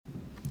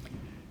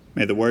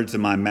May the words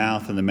of my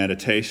mouth and the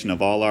meditation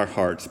of all our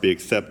hearts be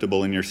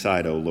acceptable in your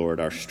sight, O Lord,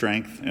 our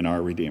strength and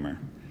our Redeemer.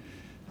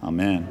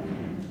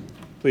 Amen.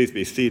 Please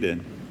be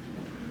seated.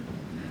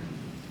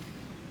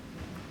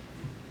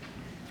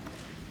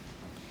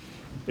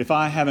 If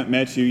I haven't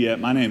met you yet,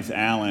 my name's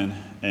Alan,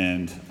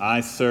 and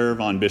I serve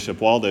on Bishop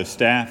Waldo's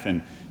staff,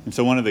 and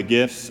so one of the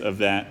gifts of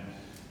that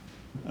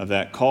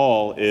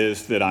call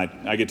is that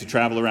I get to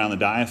travel around the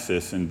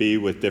diocese and be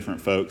with different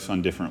folks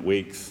on different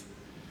weeks.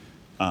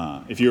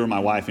 If you were my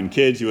wife and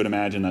kids, you would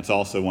imagine that's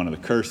also one of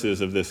the curses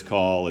of this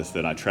call, is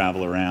that I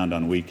travel around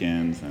on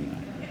weekends.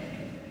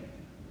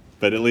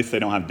 But at least they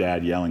don't have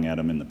Dad yelling at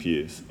them in the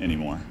pews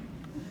anymore.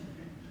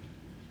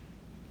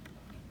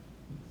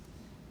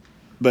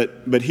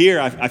 But here,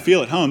 I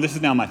feel at home. This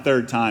is now my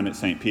third time at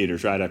St.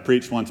 Peter's, right? I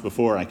preached once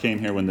before. I came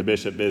here when the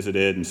bishop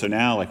visited, and so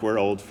now, we're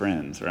old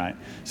friends, right?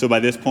 So by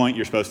this point,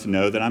 you're supposed to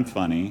know that I'm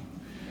funny,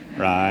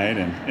 right?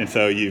 And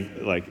so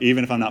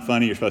even if I'm not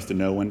funny, you're supposed to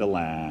know when to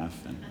laugh.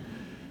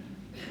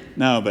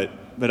 No,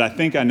 but I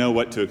think I know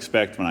what to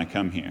expect when I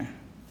come here,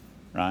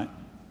 right?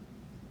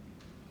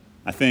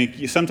 I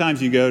think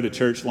sometimes you go to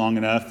church long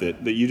enough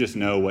that you just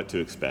know what to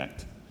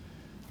expect.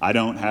 I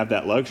don't have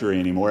that luxury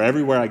anymore.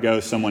 Everywhere I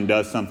go, someone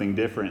does something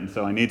different, and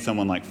so I need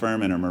someone like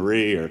Furman or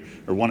Marie or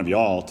one of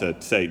y'all to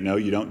say, no,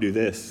 you don't do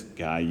this,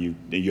 guy.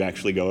 You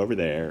actually go over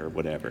there or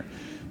whatever.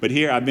 But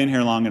here, I've been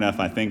here long enough,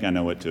 I think I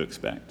know what to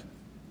expect.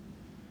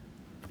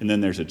 And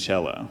then there's a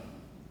cello,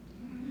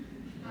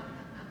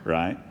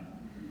 right?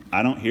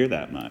 I don't hear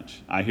that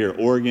much. I hear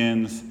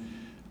organs,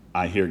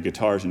 I hear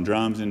guitars and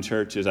drums in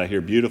churches, I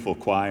hear beautiful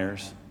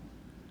choirs.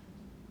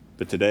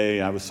 But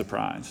today I was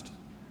surprised.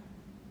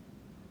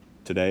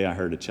 Today I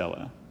heard a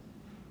cello,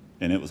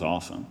 and it was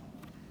awesome.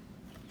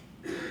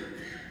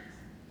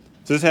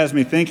 So this has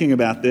me thinking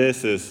about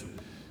this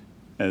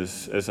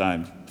as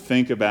I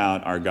think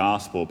about our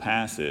gospel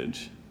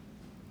passage.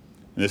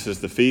 And this is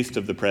the Feast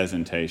of the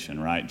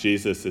Presentation, right?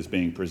 Jesus is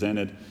being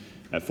presented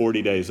at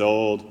 40 days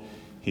old.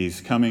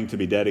 He's coming to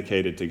be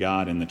dedicated to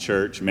God in the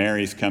church.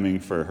 Mary's coming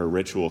for her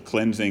ritual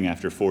cleansing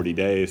after 40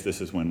 days.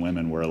 This is when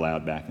women were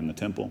allowed back in the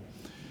temple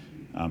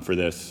for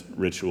this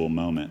ritual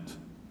moment.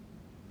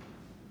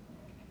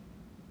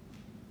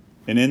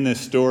 And in this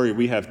story,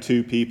 we have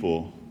two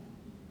people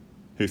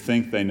who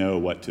think they know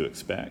what to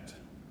expect.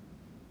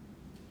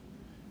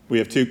 We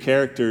have two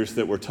characters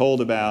that we're told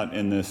about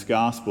in this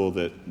gospel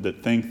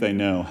that think they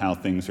know how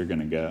things are going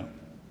to go.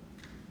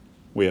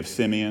 We have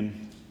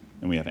Simeon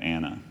and we have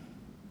Anna.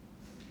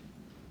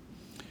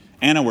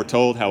 Anna, we're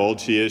told how old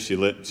she is.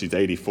 She's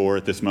 84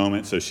 at this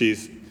moment, so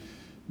she's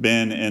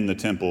been in the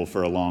temple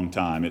for a long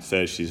time. It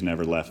says she's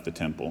never left the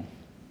temple,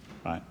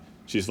 right?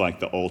 She's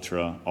like the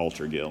ultra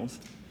guild,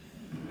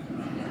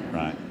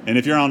 right? And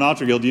if you're on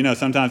ultra guild, you know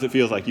sometimes it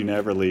feels like you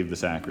never leave the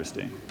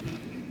sacristy.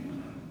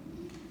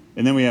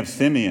 And then we have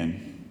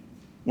Simeon.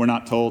 We're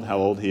not told how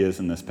old he is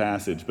in this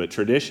passage, but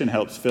tradition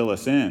helps fill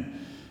us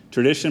in.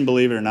 Tradition,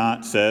 believe it or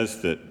not,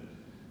 says that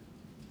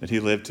he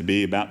lived to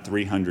be about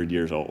 300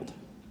 years old.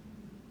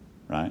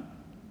 Right?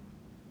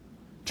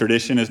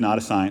 Tradition is not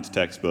a science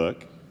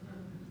textbook,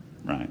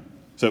 right?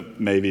 So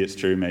maybe it's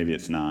true, maybe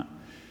it's not.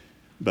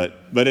 But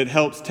it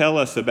helps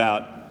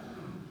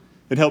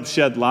it helps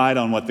shed light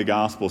on what the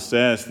gospel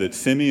says, that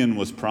Simeon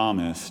was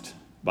promised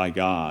by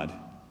God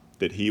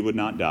that he would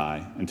not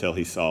die until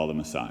he saw the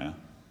Messiah.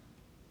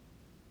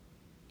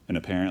 And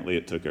apparently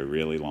it took a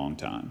really long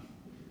time.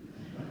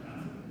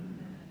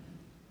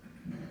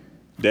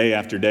 Day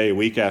after day,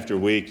 week after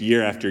week,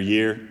 year after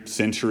year,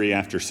 century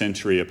after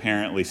century,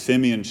 apparently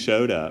Simeon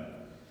showed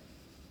up.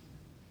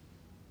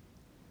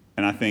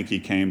 And I think he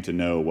came to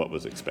know what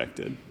was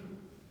expected.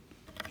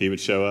 He would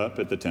show up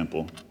at the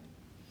temple,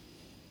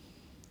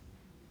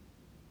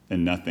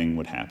 and nothing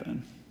would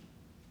happen.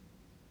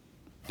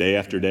 Day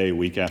after day,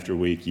 week after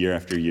week, year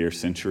after year,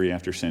 century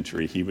after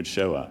century, he would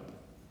show up,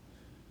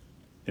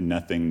 and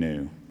nothing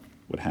new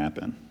would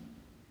happen.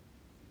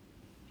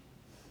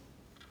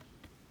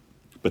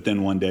 But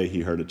then one day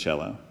he heard a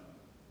cello.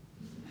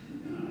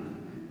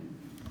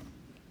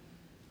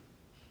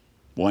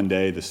 One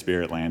day the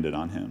Spirit landed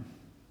on him.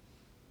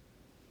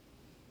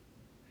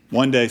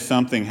 One day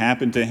something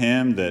happened to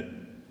him that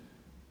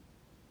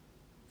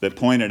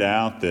pointed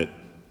out that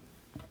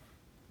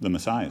the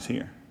Messiah is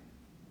here.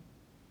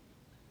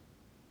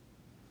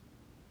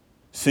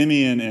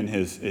 Simeon and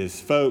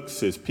his folks,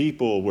 his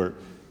people,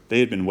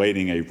 they had been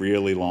waiting a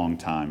really long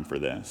time for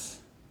this.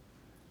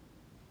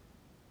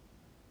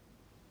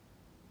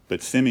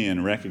 But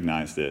Simeon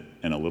recognized it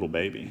in a little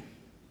baby,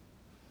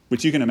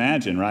 which you can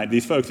imagine, right?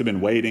 These folks have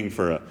been waiting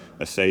for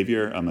a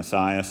savior, a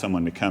Messiah,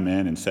 someone to come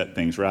in and set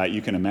things right.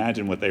 You can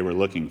imagine what they were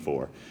looking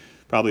for.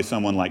 Probably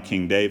someone like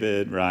King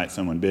David, right?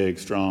 Someone big,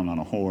 strong on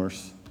a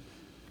horse.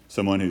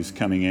 Someone who's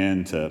coming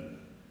in to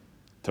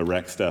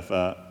wreck stuff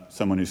up.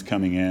 Someone who's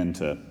coming in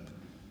to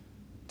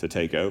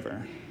take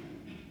over.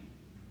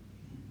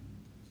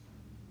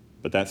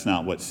 But that's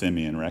not what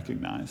Simeon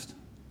recognized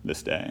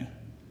this day.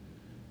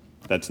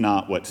 That's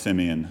not what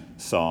Simeon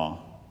saw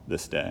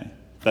this day.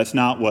 That's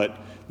not what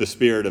the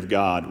Spirit of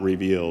God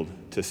revealed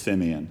to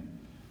Simeon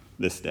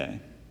this day.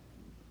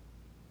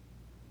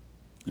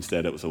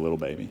 Instead, it was a little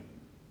baby,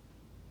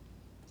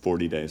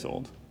 40 days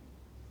old.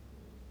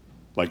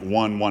 Like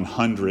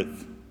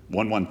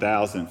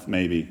 1/1,000th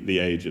maybe the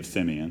age of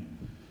Simeon.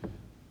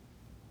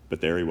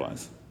 But there he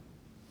was.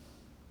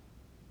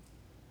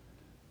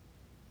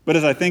 But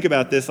as I think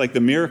about this, like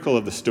the miracle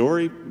of the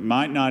story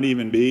might not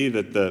even be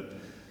that the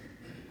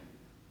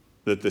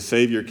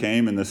Savior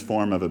came in this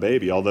form of a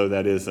baby, although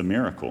that is a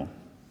miracle.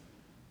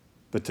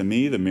 But to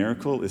me, the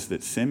miracle is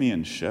that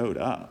Simeon showed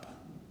up.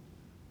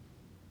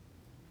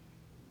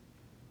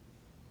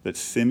 That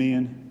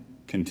Simeon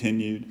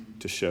continued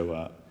to show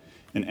up.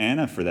 And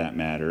Anna, for that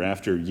matter,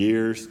 after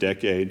years,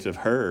 decades of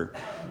her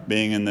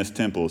being in this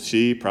temple,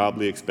 she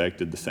probably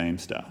expected the same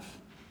stuff.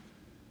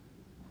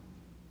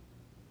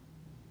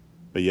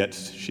 But yet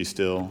she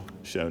still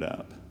showed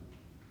up.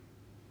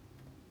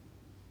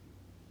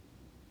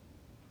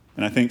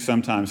 And I think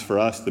sometimes for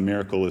us, the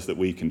miracle is that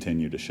we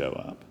continue to show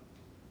up.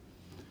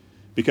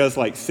 Because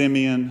like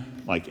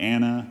Simeon, like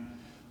Anna,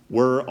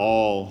 we're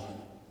all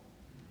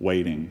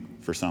waiting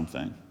for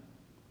something.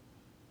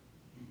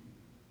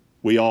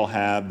 We all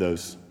have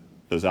those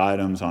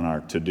items on our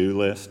to-do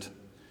list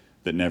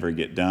that never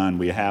get done.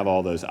 We have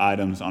all those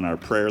items on our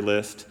prayer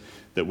list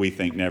that we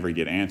think never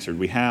get answered.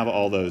 We have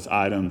all those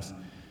items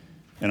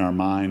in our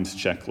mind's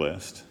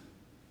checklist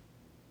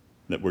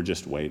that we're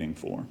just waiting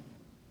for,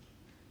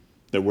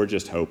 that we're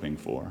just hoping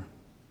for.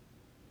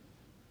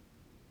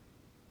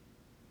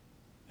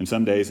 And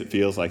some days it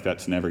feels like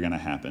that's never going to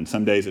happen.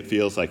 Some days it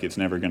feels like it's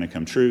never going to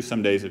come true.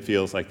 Some days it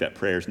feels like that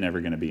prayer's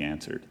never going to be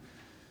answered.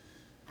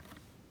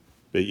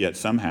 But yet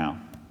somehow,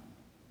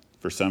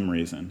 for some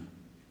reason,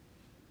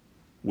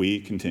 we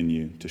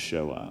continue to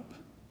show up.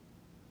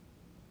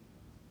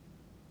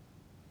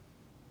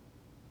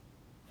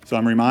 So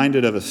I'm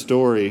reminded of a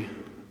story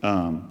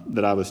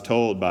that I was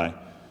told by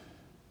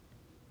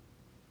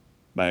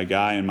a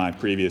guy in my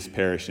previous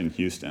parish in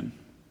Houston.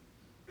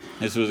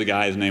 This was a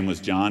guy, his name was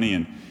Johnny,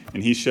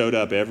 and he showed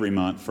up every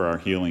month for our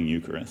healing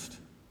Eucharist.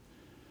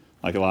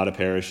 Like a lot of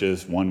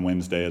parishes, one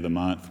Wednesday of the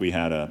month, we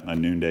had a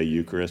noonday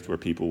Eucharist where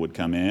people would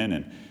come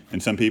in,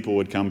 and some people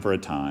would come for a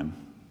time.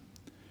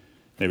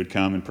 They would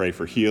come and pray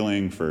for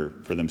healing for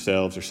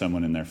themselves or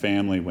someone in their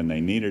family when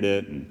they needed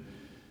it,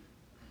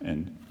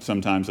 and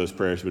sometimes those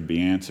prayers would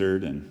be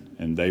answered,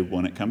 and they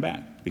wouldn't come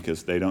back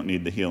because they don't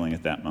need the healing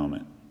at that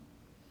moment.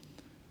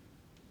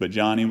 But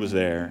Johnny was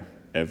there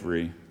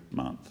every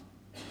month.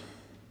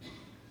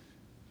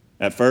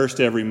 At first,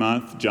 every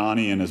month,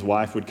 Johnny and his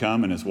wife would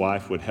come, and his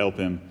wife would help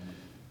him,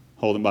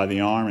 hold him by the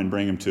arm and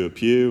bring him to a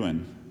pew,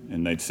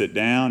 and they'd sit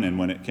down, and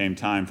when it came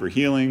time for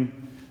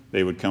healing,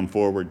 they would come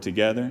forward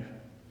together,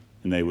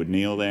 and they would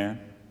kneel there.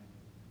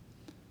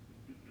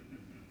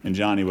 And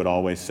Johnny would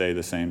always say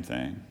the same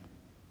thing: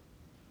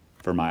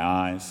 for my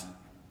eyes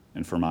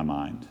and for my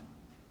mind.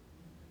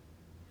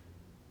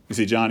 You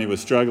see, Johnny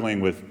was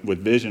struggling with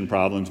vision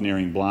problems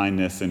nearing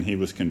blindness, and he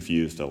was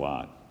confused a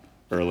lot.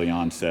 Early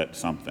onset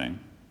something.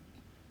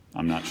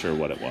 I'm not sure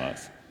what it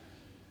was.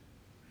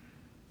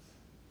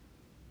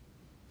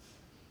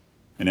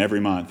 And every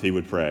month he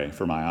would pray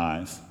for my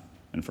eyes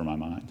and for my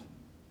mind.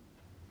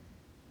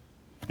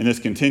 And this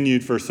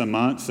continued for some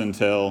months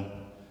until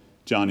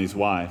Johnny's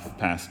wife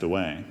passed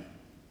away.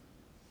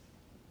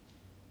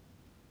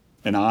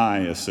 And I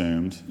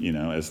assumed,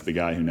 as the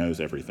guy who knows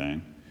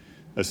everything,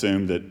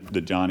 assumed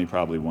that Johnny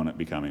probably wouldn't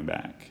be coming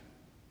back.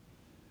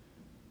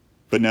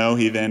 But no,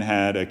 he then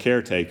had a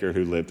caretaker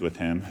who lived with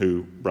him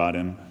who brought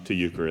him to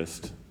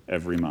Eucharist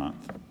every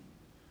month.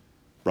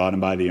 Brought him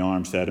by the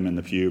arm, set him in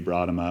the pew,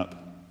 brought him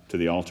up to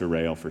the altar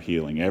rail for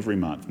healing. Every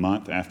month,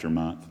 month after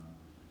month,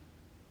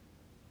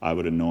 I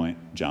would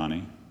anoint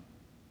Johnny,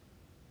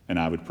 and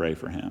I would pray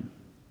for him,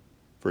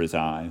 for his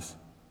eyes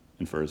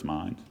and for his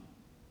mind.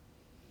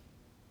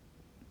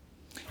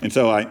 And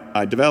so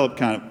I developed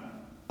kind of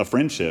a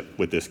friendship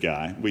with this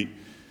guy.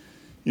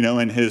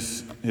 In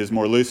his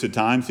more lucid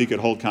times, he could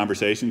hold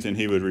conversations and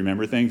he would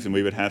remember things, and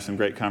we would have some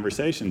great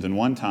conversations. And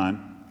one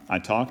time, I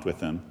talked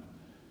with him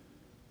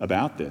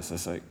about this. I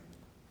was like,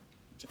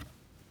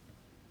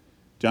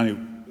 Johnny,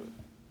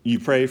 you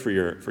pray for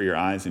your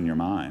eyes and your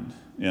mind.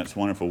 It's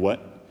wonderful.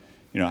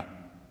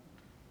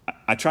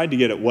 I tried to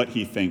get at what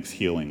he thinks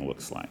healing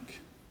looks like.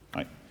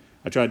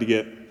 I tried to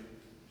get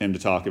him to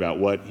talk about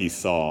what he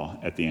saw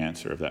at the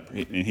answer of that.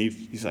 And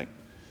he's like,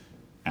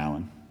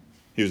 Alan,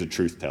 he was a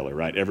truth teller,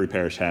 right? Every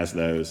parish has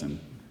those, and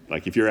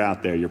if you're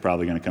out there, you're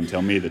probably going to come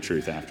tell me the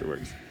truth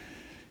afterwards.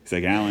 He's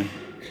like, Alan,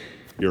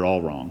 you're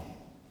all wrong.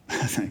 I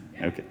was like,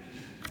 okay,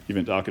 you've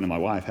been talking to my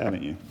wife,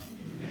 haven't you?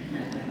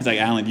 He's like,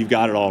 Alan, you've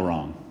got it all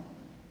wrong.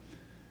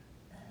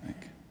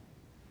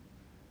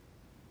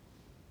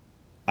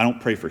 I don't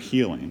pray for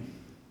healing.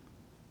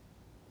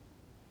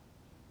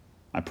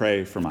 I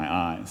pray for my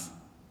eyes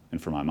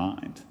and for my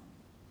mind.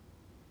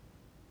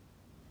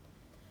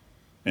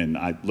 And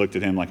I looked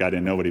at him like I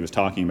didn't know what he was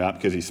talking about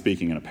because he's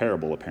speaking in a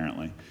parable,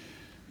 apparently.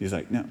 He's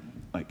like, no,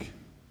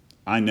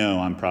 I know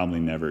I'm probably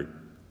never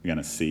going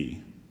to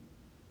see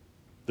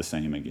the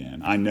same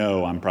again. I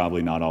know I'm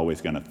probably not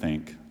always going to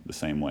think the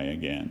same way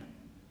again.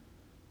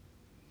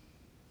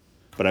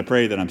 But I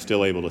pray that I'm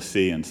still able to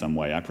see in some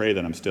way. I pray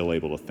that I'm still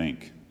able to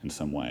think in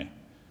some way.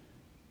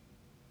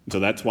 So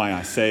that's why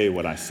I say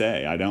what I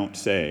say. I don't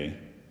say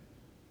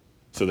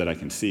so that I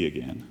can see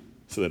again,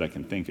 so that I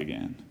can think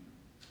again.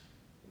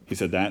 He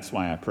said, that's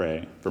why I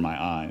pray for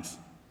my eyes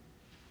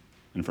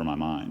and for my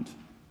mind.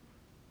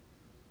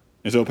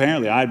 And so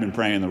apparently I had been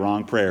praying the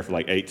wrong prayer for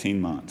like 18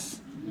 months.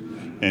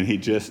 And he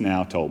just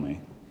now told me.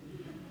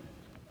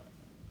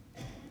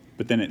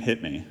 But then it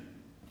hit me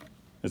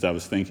as I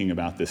was thinking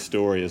about this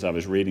story, as I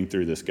was reading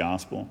through this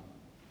gospel.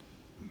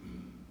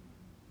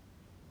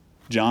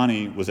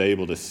 Johnny was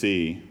able to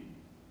see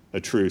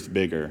a truth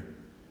bigger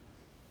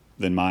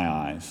than my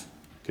eyes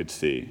could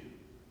see.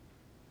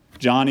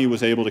 Johnny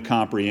was able to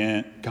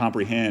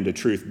comprehend a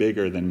truth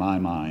bigger than my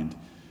mind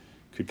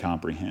could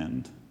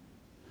comprehend.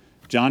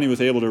 Johnny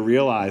was able to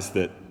realize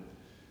that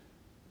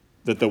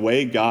the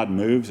way God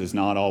moves is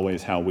not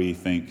always how we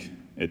think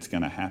it's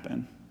going to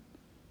happen.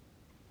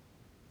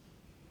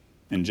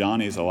 And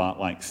Johnny's a lot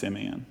like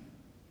Simeon.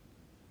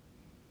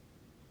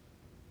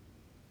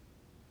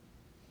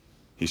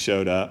 He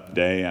showed up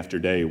day after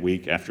day,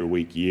 week after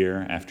week,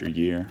 year after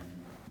year.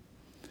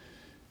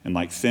 And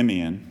like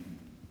Simeon,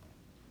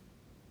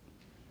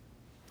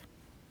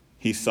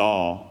 he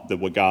saw that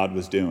what God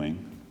was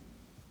doing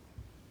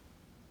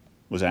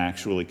was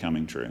actually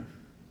coming true.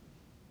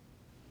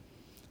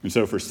 And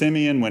so for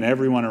Simeon, when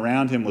everyone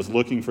around him was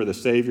looking for the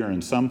Savior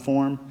in some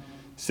form,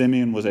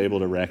 Simeon was able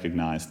to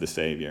recognize the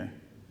Savior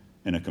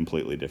in a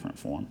completely different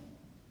form,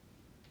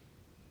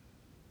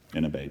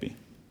 in a baby.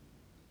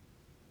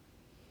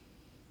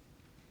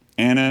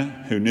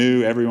 Anna, who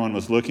knew everyone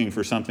was looking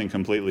for something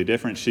completely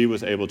different, she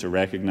was able to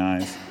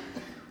recognize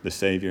the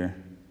Savior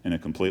in a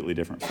completely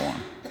different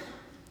form,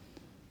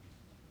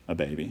 a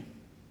baby.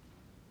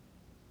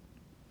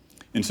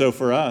 And so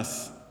for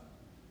us,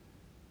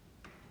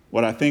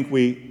 what I think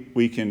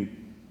we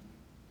can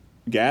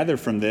gather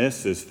from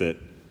this is that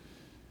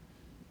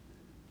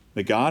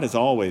God is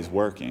always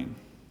working.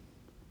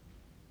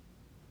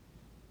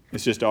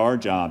 It's just our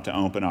job to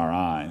open our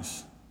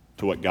eyes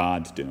to what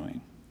God's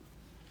doing,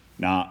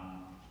 not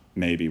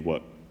maybe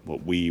what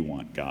we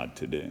want God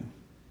to do.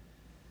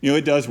 You know,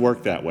 it does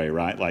work that way,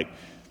 right? Like,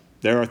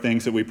 there are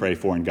things that we pray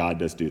for, and God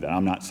does do that.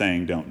 I'm not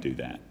saying don't do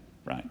that,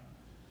 right?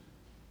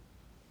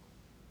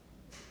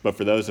 But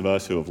for those of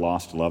us who have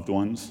lost loved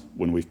ones,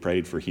 when we've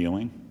prayed for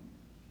healing,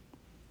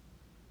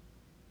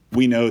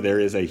 we know there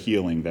is a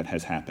healing that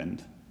has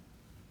happened,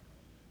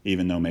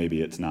 even though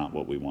maybe it's not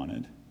what we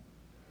wanted.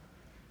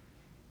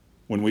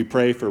 When we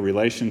pray for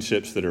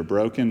relationships that are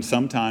broken,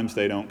 sometimes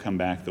they don't come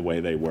back the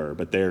way they were,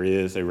 but there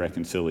is a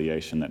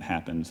reconciliation that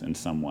happens in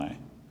some way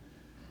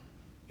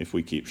if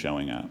we keep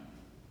showing up.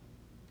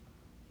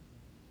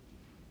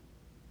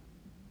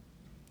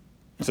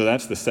 So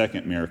that's the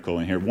second miracle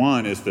in here.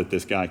 One is that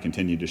this guy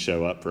continued to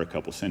show up for a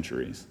couple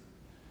centuries,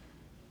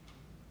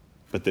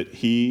 but that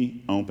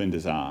he opened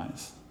his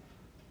eyes,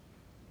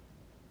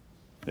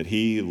 that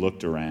he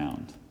looked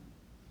around,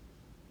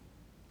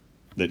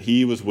 that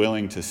he was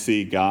willing to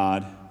see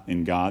God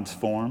in God's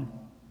form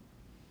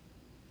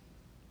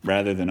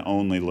rather than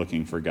only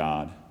looking for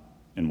God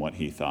in what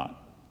he thought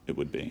it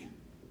would be.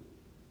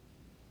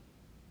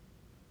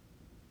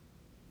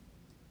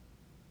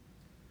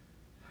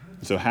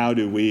 So how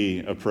do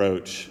we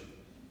approach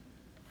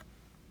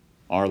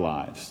our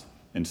lives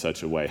in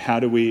such a way?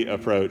 How do we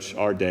approach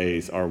our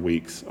days, our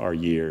weeks, our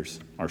years,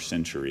 our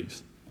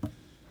centuries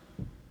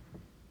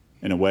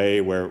in a way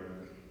where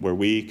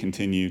we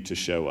continue to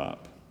show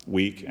up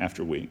week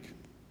after week,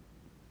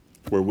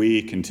 where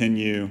we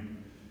continue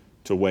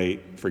to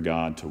wait for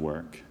God to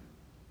work,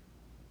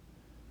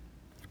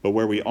 but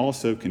where we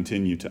also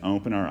continue to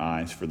open our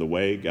eyes for the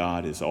way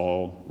God is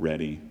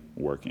already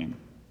working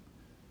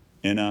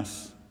in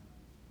us,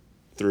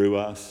 through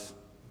us,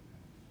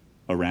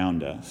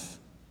 around us.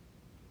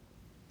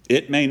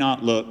 It may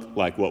not look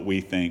like what we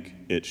think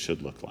it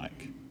should look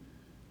like.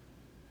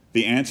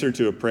 The answer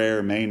to a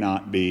prayer may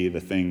not be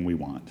the thing we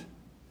want.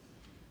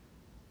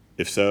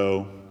 If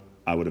so,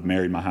 I would have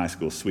married my high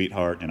school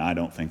sweetheart, and I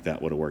don't think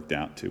that would have worked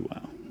out too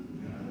well.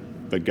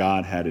 But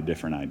God had a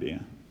different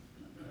idea.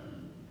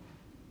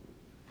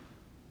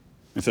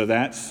 And so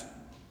that's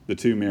the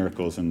two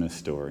miracles in this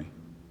story.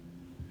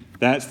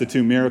 That's the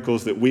two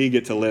miracles that we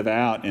get to live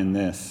out in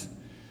this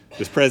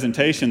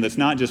presentation that's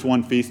not just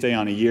one feast day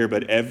on a year,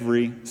 but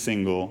every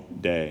single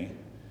day.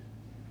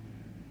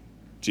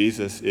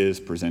 Jesus is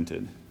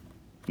presented,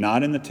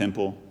 not in the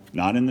temple,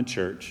 not in the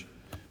church,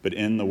 but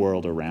in the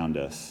world around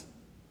us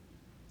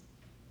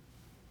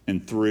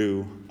and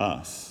through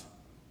us.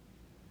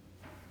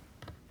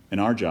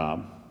 And our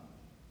job,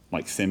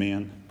 like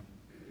Simeon,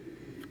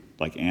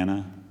 like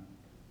Anna,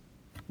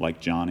 like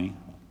Johnny,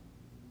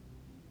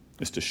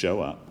 is to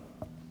show up,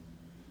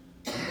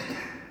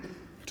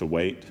 to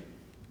wait,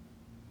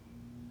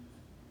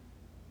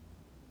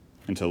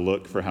 and to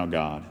look for how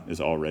God is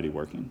already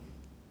working.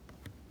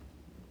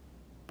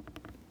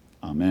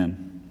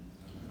 Amen.